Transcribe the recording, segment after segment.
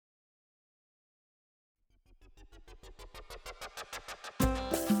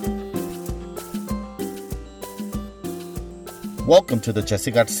Welcome to the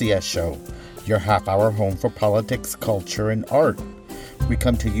Jesse Garcia Show, your half-hour home for politics, culture, and art. We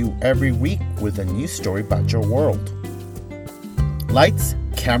come to you every week with a new story about your world. Lights,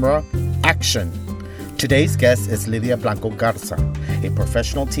 camera, action. Today's guest is Lydia Blanco Garza, a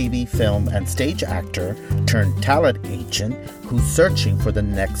professional TV, film, and stage actor turned talent agent who's searching for the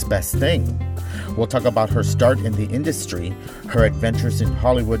next best thing. We'll talk about her start in the industry, her adventures in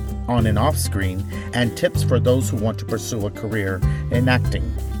Hollywood on and off screen, and tips for those who want to pursue a career in acting.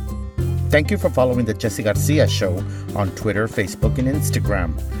 Thank you for following the Jesse Garcia Show on Twitter, Facebook, and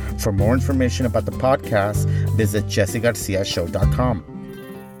Instagram. For more information about the podcast, visit jessegarciashow.com.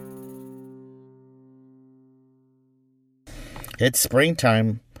 It's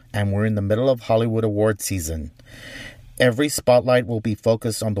springtime, and we're in the middle of Hollywood award season. Every spotlight will be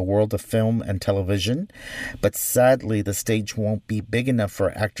focused on the world of film and television, but sadly, the stage won't be big enough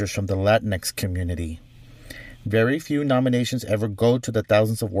for actors from the Latinx community. Very few nominations ever go to the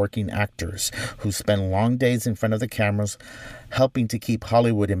thousands of working actors who spend long days in front of the cameras helping to keep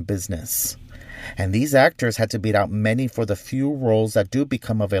Hollywood in business. And these actors had to beat out many for the few roles that do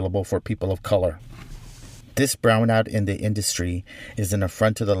become available for people of color. This brownout in the industry is an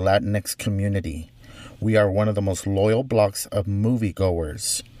affront to the Latinx community. We are one of the most loyal blocks of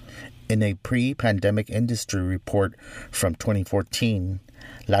moviegoers. In a pre-pandemic industry report from 2014,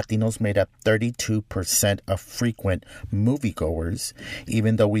 Latinos made up 32% of frequent moviegoers,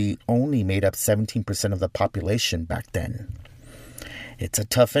 even though we only made up 17% of the population back then. It's a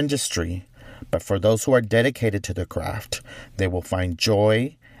tough industry, but for those who are dedicated to the craft, they will find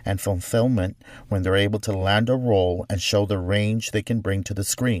joy and fulfillment when they're able to land a role and show the range they can bring to the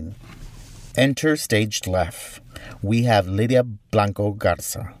screen. Enter stage left. We have Lydia Blanco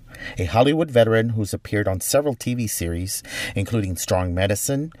Garza, a Hollywood veteran who's appeared on several TV series, including Strong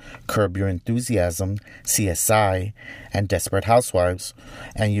Medicine, Curb Your Enthusiasm, CSI, and Desperate Housewives.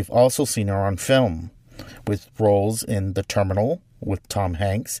 And you've also seen her on film, with roles in The Terminal with Tom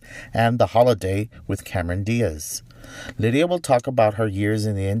Hanks and The Holiday with Cameron Diaz. Lydia will talk about her years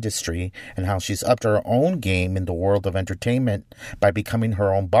in the industry and how she's upped her own game in the world of entertainment by becoming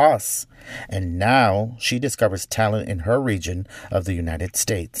her own boss. And now she discovers talent in her region of the United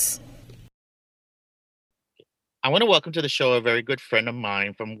States. I want to welcome to the show a very good friend of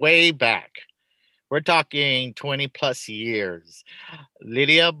mine from way back. We're talking 20 plus years.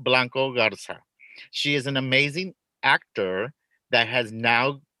 Lydia Blanco Garza. She is an amazing actor that has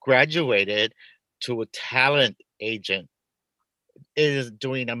now graduated to a talent agent, is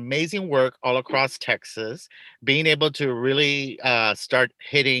doing amazing work all across Texas, being able to really start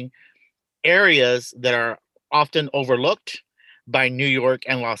hitting areas that are often overlooked by New York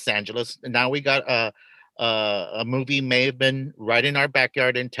and Los Angeles. And now we got a movie may have been right in our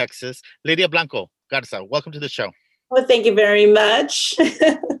backyard in Texas. Lydia Blanco Garza, welcome to the show. Well, thank you very much.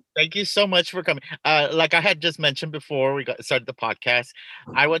 Thank you so much for coming. Like I had just mentioned before we started the podcast,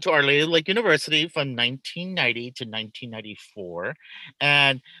 I went to Our Lady of the Lake University from 1990 to 1994.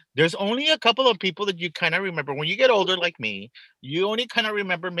 And there's only a couple of people that you kind of remember. When you get older like me, you only kind of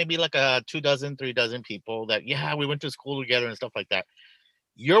remember maybe like 2 dozen, 3 dozen people that, yeah, we went to school together and stuff like that.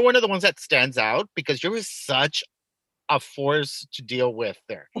 You're one of the ones that stands out because you're such a force to deal with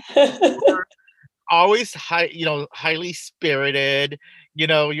there. Always highly spirited.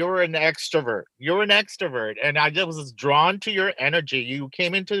 You're an extrovert. And I just was drawn to your energy. You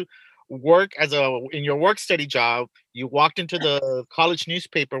came into work in your work study job. You walked into the college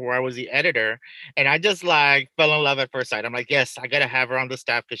newspaper where I was the editor, and I just fell in love at first sight. I'm like, yes, I gotta have her on the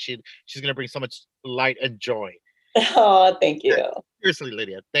staff because she's gonna bring so much light and joy. Oh, thank you. Seriously,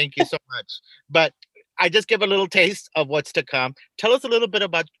 Lydia, thank you so much. But I just give a little taste of what's to come. Tell us a little bit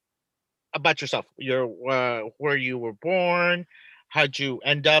about yourself. Where you were born, how'd you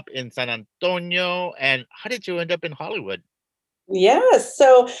end up in San Antonio, and how did you end up in Hollywood? Yes.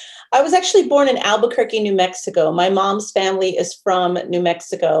 So I was actually born in Albuquerque, New Mexico. My mom's family is from New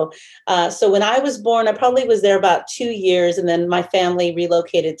Mexico. So when I was born, I probably was there about 2 years, and then my family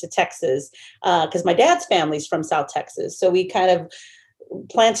relocated to Texas because my dad's family's from South Texas. So we kind of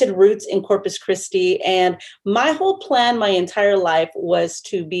planted roots in Corpus Christi. And my whole plan my entire life was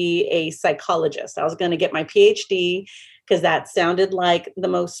to be a psychologist. I was going to get my PhD because that sounded like the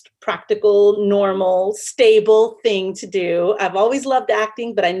most practical, normal, stable thing to do. I've always loved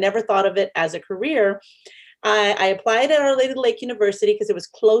acting, but I never thought of it as a career. I applied at Our Lady of the Lake University because it was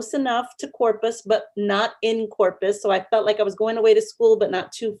close enough to Corpus, but not in Corpus. So I felt like I was going away to school, but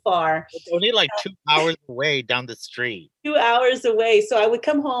not too far. It's only 2 hours away down the street. 2 hours away. So I would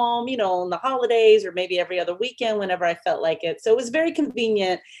come home, on the holidays or maybe every other weekend whenever I felt like it. So it was very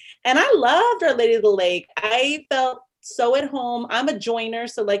convenient. And I loved Our Lady of the Lake. I felt so at home. I'm a joiner,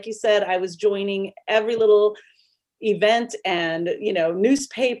 so like you said, I was joining every little event and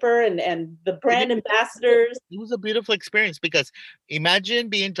newspaper and the It brand is ambassadors. it was a beautiful experience because imagine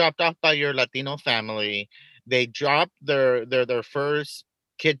being dropped off by your Latino family. They drop their first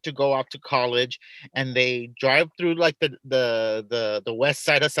kid to go off to college, and they drive through like the west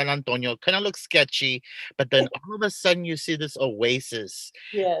side of San Antonio. Kind of looks sketchy, but then all of a sudden you see this oasis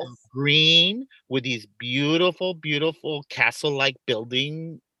of Yes, green with these beautiful, beautiful castle-like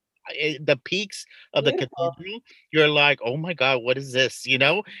building. The peaks of the beautiful. cathedral, you're like, oh my God, what is this? It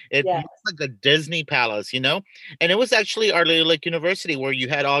Yeah, looks like a Disney palace. And it was actually Our Lady Lake University where you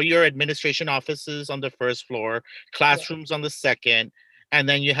had all your administration offices on the first floor, yeah, classrooms on the second, and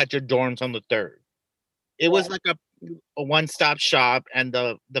then you had your dorms on the third. It yeah. was like a one-stop shop, and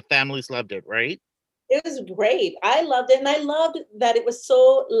the families loved it, right? It was great. I loved it. And I loved that it was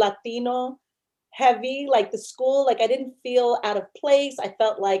so Latino heavy, like the school. Like I didn't feel out of place. I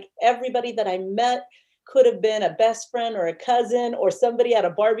felt like everybody that I met could have been a best friend or a cousin or somebody at a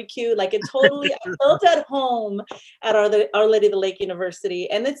barbecue. Like it totally, I felt at home at Our Lady of the Lake University.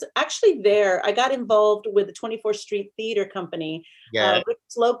 And it's actually there. I got involved with the 24th Street Theater Company. Yeah. Rick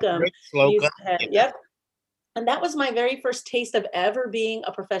Slocum Rick Slocum. used to head. Yeah. Yep, and that was my very first taste of ever being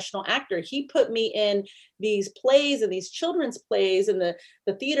a professional actor. He put me in these plays and these children's plays, and the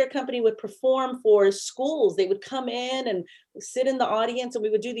theater company would perform for schools. They would come in and sit in the audience, and we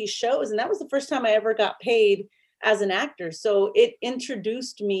would do these shows. And that was the first time I ever got paid as an actor. So it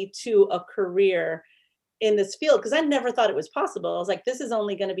introduced me to a career in this field because I never thought it was possible. I was like, this is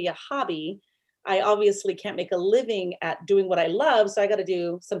only going to be a hobby. I obviously can't make a living at doing what I love, so I got to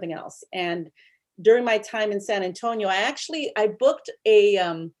do something else. And during my time in San Antonio, I booked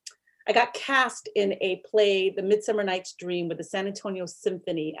I got cast in a play, The Midsummer Night's Dream, with the San Antonio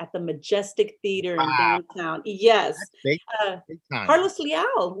Symphony at the Majestic Theater in Wow. downtown. Yes, That's big, uh, big time. Carlos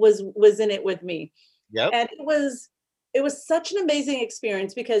Leal was in it with me, Yep. and it was such an amazing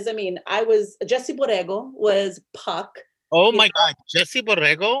experience because I mean I was Jesse Borrego was Puck, Oh you my know, God. Jesse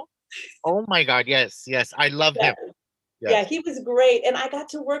Borrego. Oh my God. Yes. Yes. I love yeah, him. yeah, Yes. he was great, and I got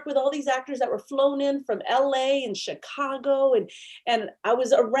to work with all these actors that were flown in from LA and Chicago, and I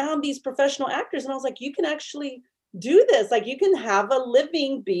was around these professional actors, and I was like, you can actually do this. Like, you can have a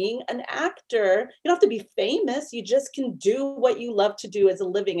living being an actor. You don't have to be famous. You just can do what you love to do as a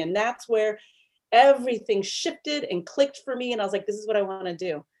living, and that's where everything shifted and clicked for me. And I was like, this is what I want to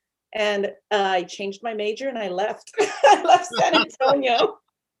do. And I changed my major and I left. I left San Antonio.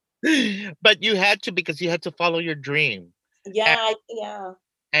 But you had to because you had to follow your dream. And, Yeah.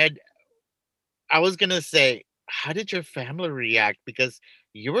 and I was gonna say, how did your family react? Because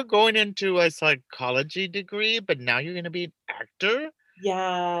you were going into a psychology degree, but now you're gonna be an actor?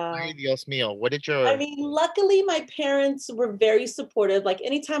 Yeah. Ay, Dios mío. What did I your mean, luckily, my parents were very supportive. Like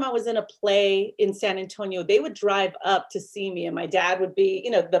anytime I was in a play in San Antonio, they would drive up to see me, and my dad would be,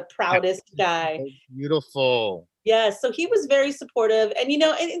 the proudest guy. so beautiful. Yeah, so he was very supportive, and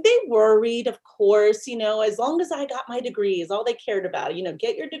and they worried, of course, as long as I got my degree is all they cared about.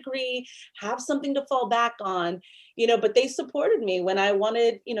 Get your degree, have something to fall back on. But they supported me when I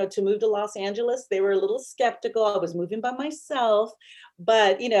wanted, to move to Los Angeles. They were a little skeptical. I was moving by myself,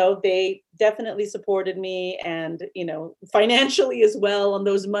 but they definitely supported me, and financially as well on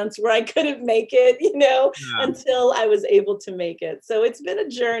those months where I couldn't make it, Yeah. until I was able to make it. So it's been a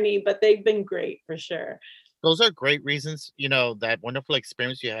journey, but they've been great for sure. Those are great reasons, that wonderful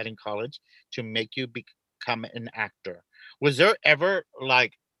experience you had in college to make you become an actor. Was there ever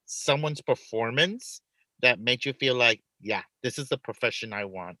like someone's performance that made you feel like, yeah, this is the profession I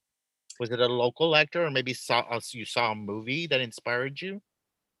want? Was it a local actor or maybe you saw a movie that inspired you?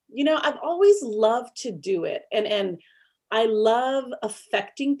 I've always loved to do it. And I love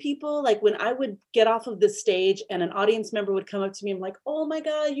affecting people. Like when I would get off of the stage and an audience member would come up to me, I'm like, oh my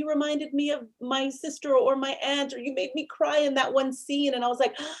God, you reminded me of my sister or my aunt, or you made me cry in that one scene. And I was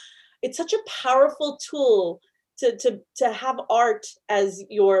like, it's such a powerful tool to have art as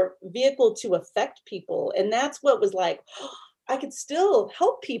your vehicle to affect people. And that's what was like, I could still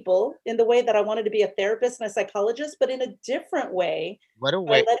help people in the way that I wanted to be a therapist and a psychologist, but in a different way What a by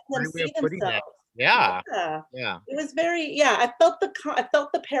way, letting them great way of see putting that. themselves. Yeah. Yeah. Yeah. It was very, yeah, I felt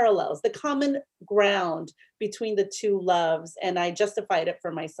the parallels, the common ground between the two loves, and I justified it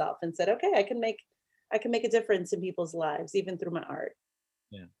for myself and said, okay, I can make a difference in people's lives even through my art.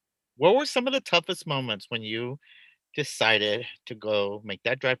 Yeah. What were some of the toughest moments when you decided to go make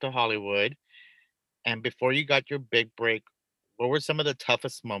that drive to Hollywood? And before you got your big break, what were some of the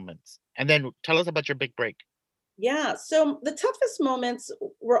toughest moments? And then tell us about your big break. Yeah. So the toughest moments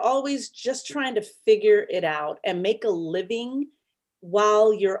were always just trying to figure it out and make a living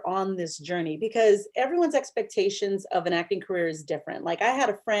while you're on this journey because everyone's expectations of an acting career is different. Like I had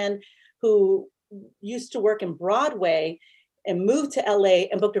a friend who used to work in Broadway and moved to LA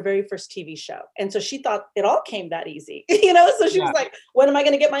and booked her very first TV show. And so she thought it all came that easy, So she was Yeah. like, when am I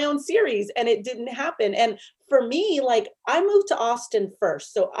going to get my own series? And it didn't happen. And for me, like I moved to Austin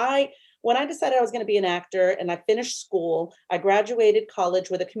first. When I decided I was going to be an actor and I finished school, I graduated college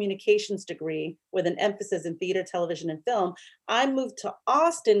with a communications degree with an emphasis in theater, television, and film. I moved to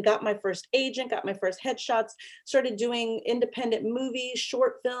Austin, got my first agent, got my first headshots, started doing independent movies,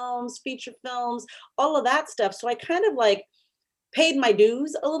 short films, feature films, all of that stuff. So I kind of like paid my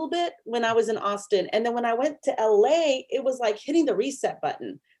dues a little bit when I was in Austin. And then when I went to LA, it was like hitting the reset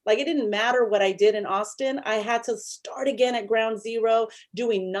button. Like it didn't matter what I did in Austin. I had to start again at ground zero,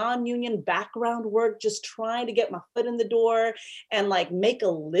 doing non-union background work, just trying to get my foot in the door and like make a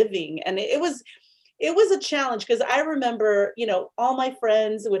living. And it was a challenge because I remember, all my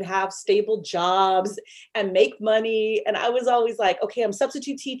friends would have stable jobs and make money. And I was always like, okay, I'm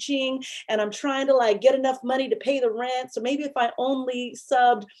substitute teaching and I'm trying to like get enough money to pay the rent. So maybe if I only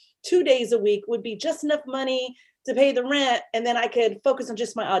subbed 2 days a week would be just enough money to pay the rent. And then I could focus on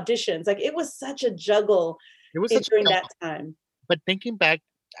just my auditions. Like it was such a juggle It was such during a that time. but thinking back,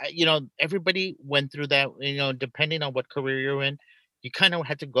 everybody went through that, depending on what career you're in, you kind of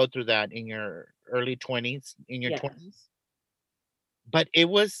had to go through that in your early 20s, in your Yeah. 20s. But it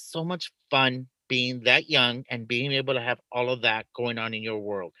was so much fun being that young and being able to have all of that going on in your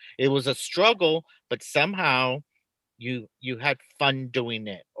world. It was a struggle, but somehow you had fun doing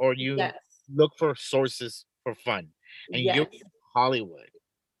it, or you Yes. look for sources for fun. And you're Yes. in Hollywood.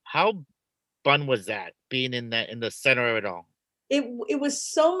 How fun was that being in the center of it all? It was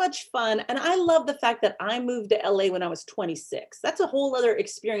so much fun, and I love the fact that I moved to LA when I was 26. That's a whole other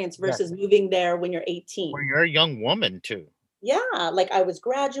experience Yes. versus moving there when you're When 18. you're a young woman too. Yeah, like I was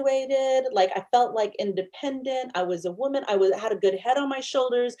graduated, like I felt like independent. I was a woman. Had a good head on my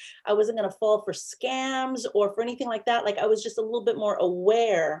shoulders. I wasn't going to fall for scams or for anything like that. Like I was just a little bit more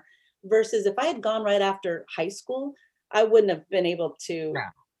aware versus if I had gone right after high school, I wouldn't have been able to Yeah.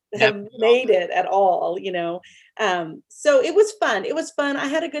 have Navigate all made it at all. So it was fun. It was fun. I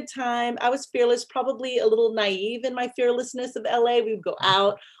had a good time. I was fearless, probably a little naive in my fearlessness of LA. We would go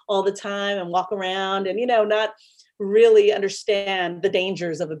out all the time and walk around and, not really understand the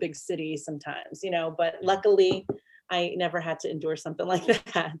dangers of a big city sometimes. But that. luckily, I never had to endure something like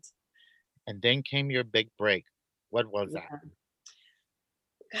that. And then came your big break. What was that?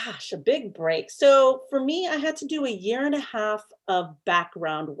 Yeah. Gosh, a big break. So for me, I had to do a year and a half of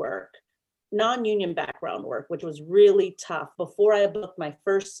background work, non-union background work, which was really tough before I booked my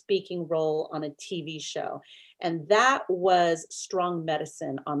first speaking role on a TV show. And that was Strong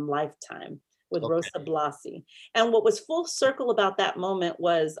Medicine on Lifetime with Okay. Rosa Blasi. And what was full circle about that moment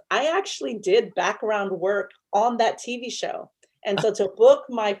was I actually did background work on that TV show. And so to book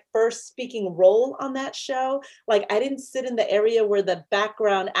my first speaking role on that show, like I didn't sit in the area where the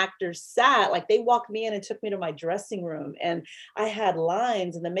background actors sat. Like they walked me in and took me to my dressing room and I had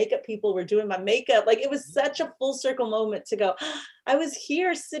lines and the makeup people were doing my makeup. Like it was such a full circle moment to go, I was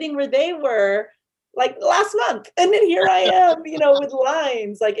here sitting where they were like last month. And then here I am, with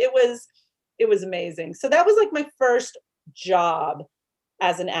lines. Like it was amazing. So that was like my first job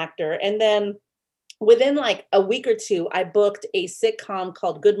as an actor. And then within like a week or two, I booked a sitcom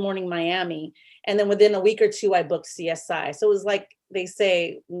called Good Morning Miami. And then within a week or two, I booked CSI. So it was like they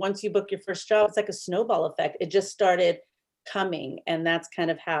say, once you book your first job, it's like a snowball effect. It just started coming. And that's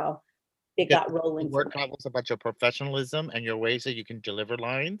kind of how it Because got the rolling for word me. travels about your professionalism and your ways that you can deliver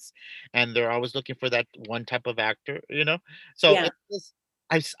lines, and they're always looking for that one type of actor. So Yeah. it was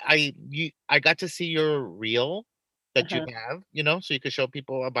I got to see your reel that you Uh-huh. have, so you could show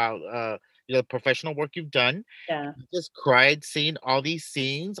people about professional work you've done. Yeah. I just cried seeing all these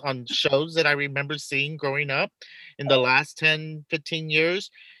scenes on shows that I remember seeing growing up in the last 10, 15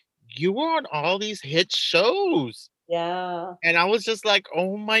 years. You were on all these hit shows. Yeah. And I was just like,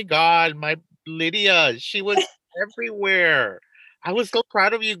 "Oh my god, my Lydia, she was everywhere." I was so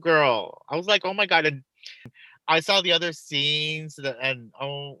proud of you, girl. I was like, "Oh my god," and I saw the other scenes at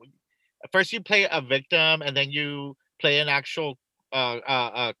first you play a victim and then you play an actual,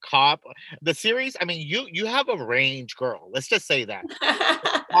 cop. The series, I mean, you have a range, girl. Let's just say that.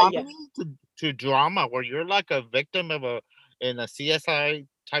 Yeah. Comedy to drama where you're like a victim of a in a CSI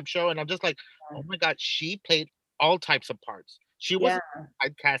type show, and I'm just like, "Oh my god, she played all types of parts." She Yeah. wasn't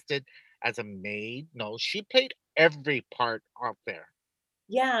typecasted as a maid, no, she played every part out there.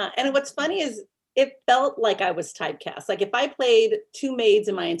 Yeah. And what's funny is it felt like I was typecast. Like if I played two maids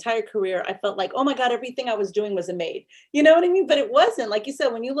in my entire career, I felt like, oh my God, everything I was doing was a maid. You know what I mean? But it wasn't. Like you said,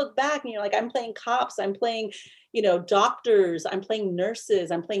 when you look back and you're like, I'm playing cops, I'm playing, doctors, I'm playing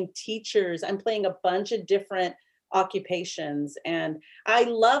nurses, I'm playing teachers, I'm playing a bunch of different occupations. And I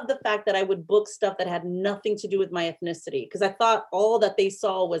love the fact that I would book stuff that had nothing to do with my ethnicity because I thought all that they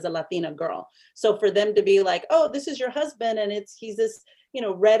saw was a Latina girl. So for them to be like, oh, this is your husband and he's this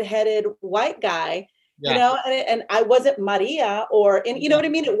redheaded white guy, Yeah. and I wasn't Maria and you know Yeah. what I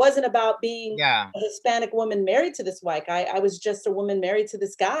mean? It wasn't about being Yeah. a Hispanic woman married to this white guy. I was just a woman married to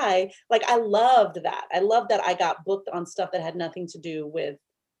this guy. Like I loved that. I loved that I got booked on stuff that had nothing to do with,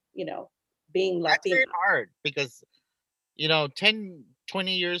 you know, being That's Latina. very hard because 10,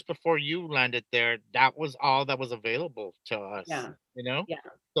 20 years before you landed there, that was all that was available to us, Yeah. you know? Yeah.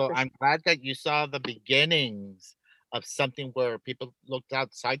 So For sure. I'm glad that you saw the beginnings of something where people looked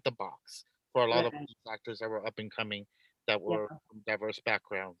outside the box for a lot of Right. these actors that were up and coming that Yeah. were from diverse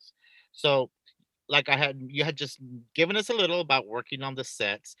backgrounds. So like you had just given us a little about working on the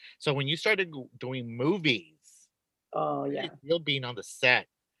sets. So when you started doing movies, Oh how did it yeah. feel being on the set?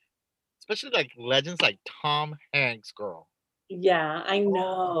 Especially like legends like Tom Hanks, girl. Yeah, I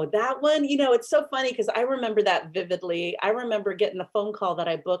know. That one, it's so funny because I remember that vividly. I remember getting a phone call that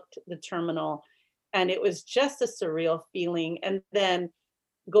I booked the terminal, and it was just a surreal feeling. And then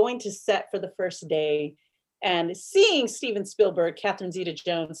going to set for the first day and seeing Steven Spielberg, Catherine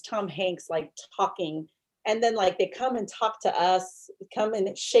Zeta-Jones, Tom Hanks, like, talking, and then, like, they come and talk to us, come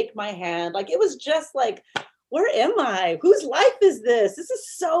and shake my hand. Like, it was just like, "Where am I? Whose life is this? This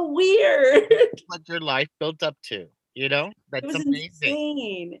is so weird." What your life built up to, you know? It That's was amazing.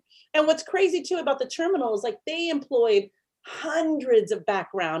 insane. And what's crazy too about the terminal is like they employed hundreds of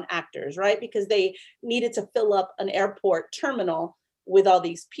background actors, right? Because they needed to fill up an airport terminal with all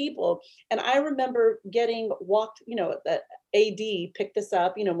these people. And I remember getting walked, the AD picked us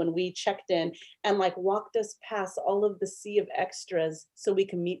up, when we checked in and like walked us past all of the sea of extras so we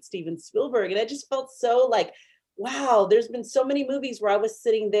can meet Steven Spielberg. And I just felt so like, wow, there's been so many movies where I was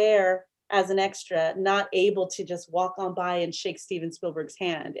sitting there as an extra, not able to just walk on by and shake Steven Spielberg's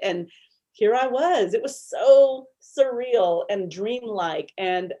hand. And here I was. It was so surreal and dreamlike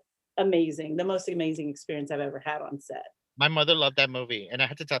and amazing. The most amazing experience I've ever had on set. My mother loved that movie, and I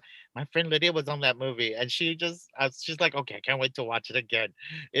had to tell my friend Lydia was on that movie, and she's like, "Okay, I can't wait to watch it again."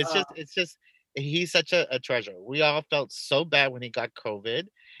 Oh, It's just he's such a treasure. We all felt so bad when he got COVID.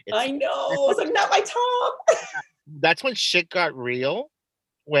 It's I that's know. when It's like not my Tom. that's when shit got real.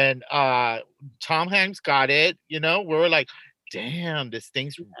 When Tom Hanks got it, we were like, "Damn, this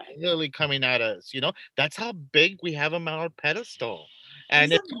thing's really coming at us." That's how big we have him on our pedestal,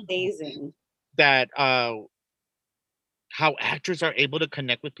 and He's it's so great amazing. that how actors are able to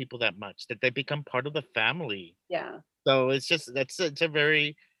connect with people that much that they become part of the family. Yeah. So it's a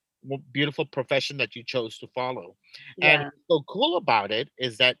very beautiful profession that you chose to follow. And Yeah. what's so cool about it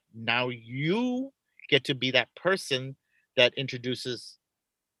is that now you get to be that person that introduces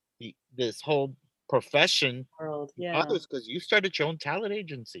this whole profession World. to Yeah. others because you started your own talent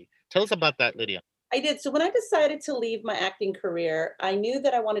agency. Tell us about that, Lydia. I did. So when I decided to leave my acting career, I knew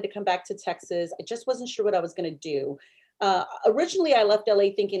that I wanted to come back to Texas. I just wasn't sure what I was going to do. Originally, I left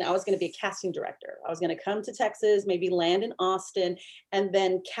LA thinking I was going to be a casting director. I was going to come to Texas, maybe land in Austin, and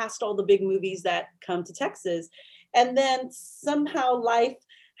then cast all the big movies that come to Texas. And then somehow life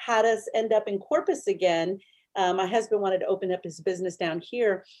had us end up in Corpus again. My husband wanted to open up his business down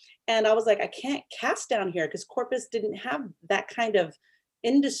here. And I was like, I can't cast down here because Corpus didn't have that kind of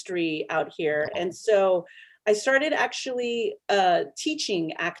industry out here. And so I started actually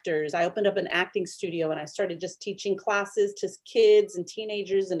teaching actors. I opened up an acting studio and I started just teaching classes to kids and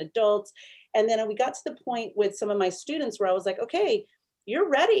teenagers and adults. And then we got to the point with some of my students where I was like, okay, you're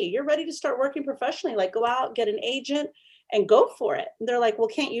ready. You're ready to start working professionally. Like go out, get an agent and go for it. And they're like, well,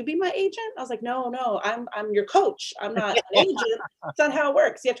 can't you be my agent? I was like, no, I'm your coach. I'm not an agent. It's not how it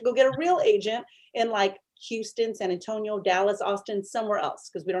works. You have to go get a real agent in like Houston, San Antonio, Dallas, Austin, somewhere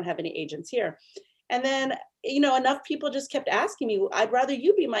else, because we don't have any agents here. And then, enough people just kept asking me, I'd rather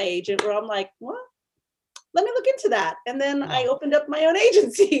you be my agent, where I'm like, well, let me look into that. And then I Oh, opened up my own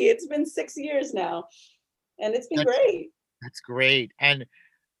agency. It's been 6 years now, and it's been that's great. that's great. And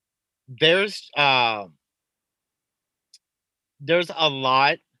there's uh there's a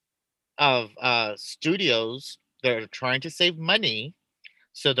lot of studios that are trying to save money.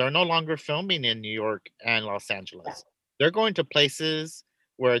 So they're no longer filming in New York and Los Yeah. Angeles. They're going to places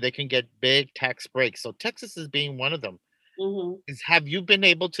where they can get big tax breaks. So Texas is being one of them. Mhm. Have you been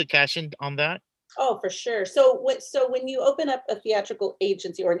able to cash in on that? Oh, for sure. So when you open up a theatrical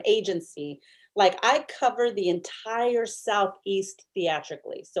agency or an agency, like I cover the entire Southeast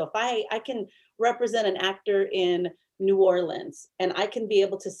theatrically. So if I can represent an actor in New Orleans and I can be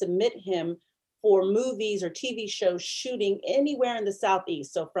able to submit him for movies or TV shows shooting anywhere in the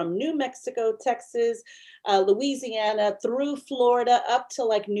Southeast. So from New Mexico, Texas, Louisiana, through Florida, up to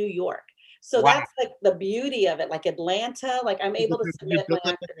like New York. So Wow. that's like the beauty of it. Like Atlanta, like I'm able to You submit my built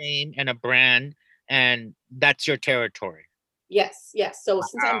up a actor. name and a brand, and that's your territory. Yes, yes. So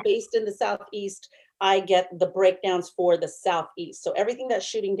since I'm Wow. based in the Southeast, I get the breakdowns for the Southeast. So everything that's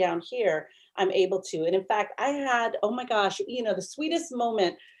shooting down here, I'm able to. And in fact, I had, oh my gosh, the sweetest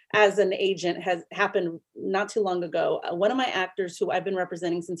moment as an agent has happened not too long ago. One of my actors who I've been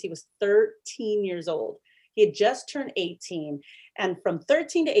representing since he was 13 years old, he had just turned 18. And from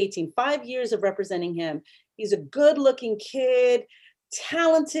 13 to 18, 5 years of representing him, he's a good looking kid,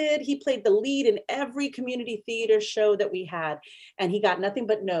 talented. He played the lead in every community theater show that we had, and he got nothing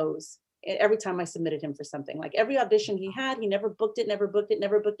but no's every time I submitted him for something. Like every audition he had, he never booked it, never booked it,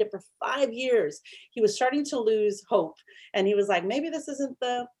 never booked it for 5 years. He was starting to lose hope, and he was like, maybe this isn't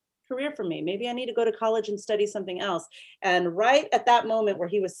the career for me. Maybe I need to go to college and study something else. And right at that moment where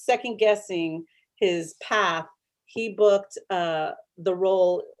he was second guessing his path, he booked the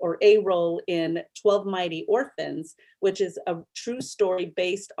role or a role in 12 Mighty Orphans, which is a true story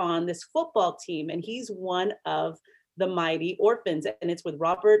based on this football team. And he's one of the Mighty Orphans. And it's with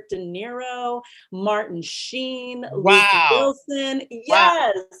Robert De Niro, Martin Sheen, Luke Wow. Wilson.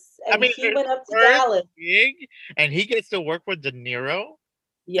 Wow. Yes. I And mean, he his went up to first Dallas. gig, and he gets to work with De Niro.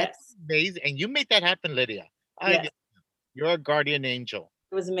 That's Yes. amazing, and you made that happen, Lydia. I Yes. You're a guardian angel.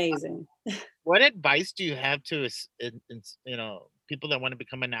 It was amazing. What advice do you have to people that want to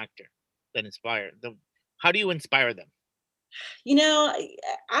become an actor that inspire them? How do you inspire them? You know,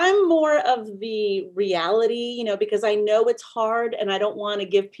 I'm more of the reality, because I know it's hard and I don't want to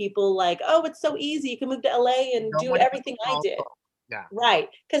give people like, oh, it's so easy. You can move to LA You and don't do want to be everything I did. also. Yeah. Right.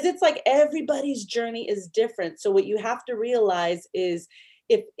 Because it's like everybody's journey is different. So, what you have to realize is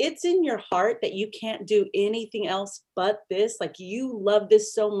if it's in your heart that you can't do anything else but this, like you love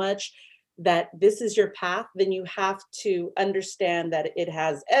this so much that this is your path, then you have to understand that it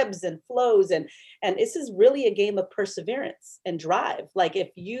has ebbs and flows. And this is really a game of perseverance and drive. Like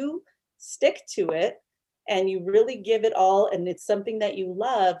if you stick to it and you really give it all and it's something that you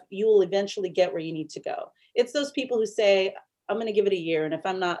love, you will eventually get where you need to go. It's those people who say, I'm going to give it a year. And if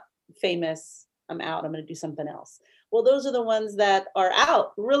I'm not famous, I'm out. I'm going to do something else. Well, those are the ones that are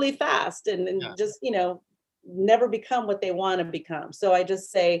out really fast Yeah. and just, never become what they want to become. So I just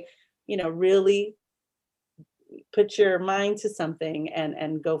say, really put your mind to something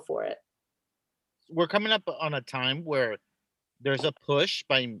and go for it. We're coming up on a time where there's a push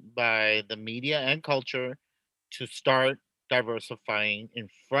by the media and culture to start diversifying in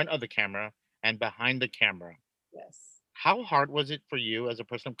front of the camera and behind the camera. Yes. How hard was it for you as a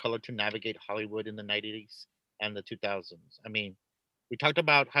person of color to navigate Hollywood in the 90s and the 2000s? I mean, we talked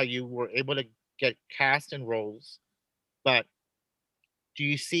about how you were able to get cast in roles, but do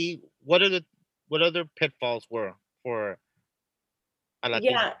you see what other pitfalls were for a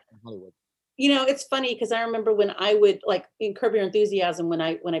Latino Yeah. in Hollywood? It's funny because I remember when I would like in Curb Your Enthusiasm when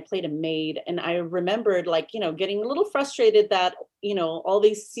I played a maid, and I remembered like getting a little frustrated that all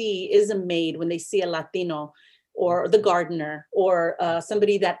they see is a maid when they see a Latino or the gardener or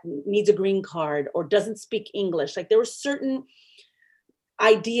somebody that needs a green card or doesn't speak English. Like there were certain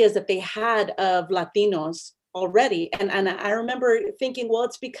ideas that they had of Latinos already. And I remember thinking, well,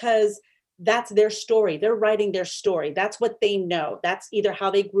 it's because that's their story. They're writing their story. That's what they know. That's either how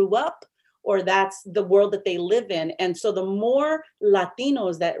they grew up or that's the world that they live in. And so the more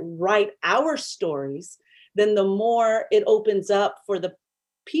Latinos that write our stories, then the more it opens up for the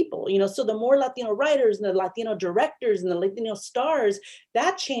people, so the more Latino writers and the Latino directors and the Latino stars,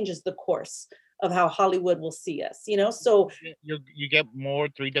 that changes the course of how Hollywood will see us, so You get more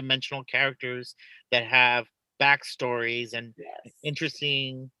three-dimensional characters that have backstories and yes.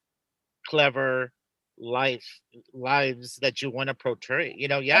 interesting, clever life lives that you want to portray.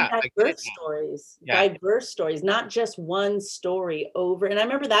 And Yeah, I get it diverse now. stories, Yeah. not just one story over. And I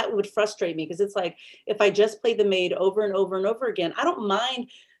remember that would frustrate me because it's like if I just play the maid over and over and over again, I don't mind,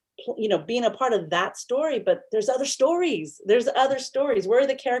 being a part of that story, but there's other stories. There's other stories. Where are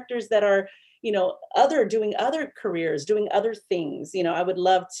the characters that are, other doing other careers, doing other things? I would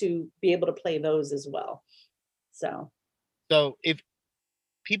love to be able to play those as well. So So if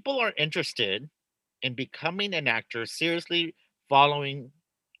people are interested in becoming an actor, seriously following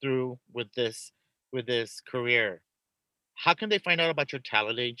through with this career, how can they find out about your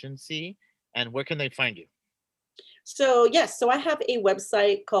talent agency? And where can they find you? So yes, so I have a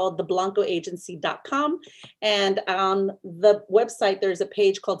website called theblancoagency.com. And on the website, there's a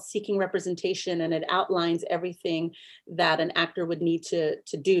page called Seeking Representation, and it outlines everything that an actor would need to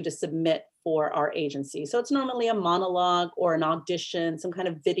do to submit for our agency. So it's normally a monologue or an audition, some kind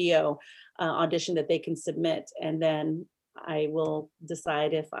of video audition that they can submit. And then I will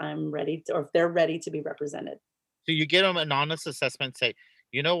decide if I'm ready to, or if they're ready to be represented. So you give them an honest assessment, say,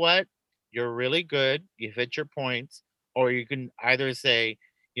 you know what, you're really good, you've hit your points, or you can either say,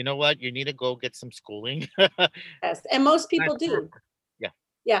 you know what, you need to go get some schooling. Yes, and most Nice people do. work. Yeah.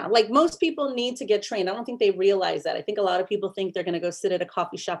 Yeah, like most people need to get trained. I don't think they realize that. I think a lot of people think they're going to go sit at a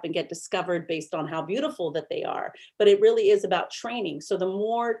coffee shop and get discovered based on how beautiful that they are. But it really is about training. So the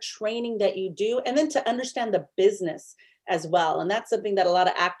more training that you do, and then to understand the business as well. And that's something that a lot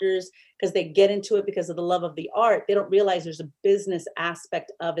of actors, because they get into it because of the love of the art, they don't realize there's a business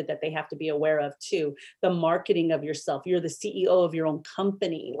aspect of it that they have to be aware of too. The marketing of yourself. You're the CEO of your own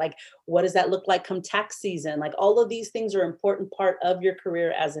company. Like, what does that look like come tax season? Like, all of these things are an important part of your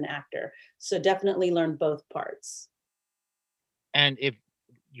career as an actor. So definitely learn both parts. And if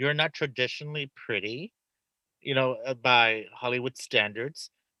you're not traditionally pretty, by Hollywood standards,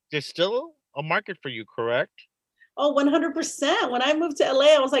 there's still a market for you, correct? Oh, 100%. When I moved to LA,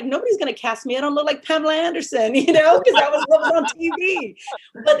 I was like, nobody's going to cast me. I don't look like Pamela Anderson, because that was what was on TV.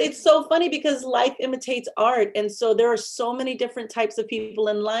 But it's so funny because life imitates art. And so there are so many different types of people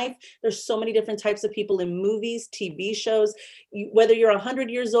in life. There's so many different types of people in movies, TV shows. Whether you're 100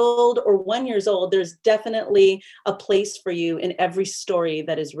 years old or 1 year old, there's definitely a place for you in every story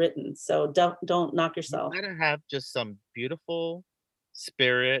that is written. So don't knock You yourself. gotta have just some beautiful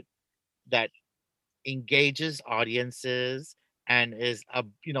spirit that engages audiences and is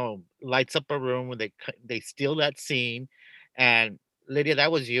lights up a room when they steal that scene. And Lydia,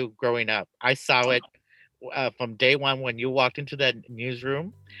 that was you growing up. I saw it from day one when you walked into that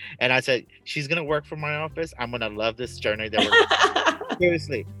newsroom, and I said, she's gonna work for my office. I'm gonna love this journey that we're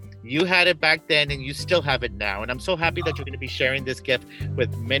seriously. You had it back then and you still have it now. And I'm so happy that you're going to be sharing this gift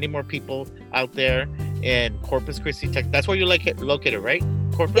with many more people out there in Corpus Christi, Texas. That's where you're located, right?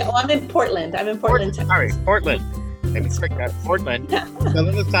 Corpus? Yeah, well, I'm in Portland. I'm in Portland, Texas. Sorry, Portland. Let me correct that. Portland. Still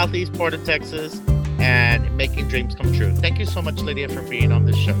in the southeast part of Texas and making dreams come true. Thank you so much, Lydia, for being on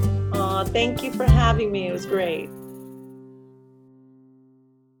this show. Thank you for having me. It was great.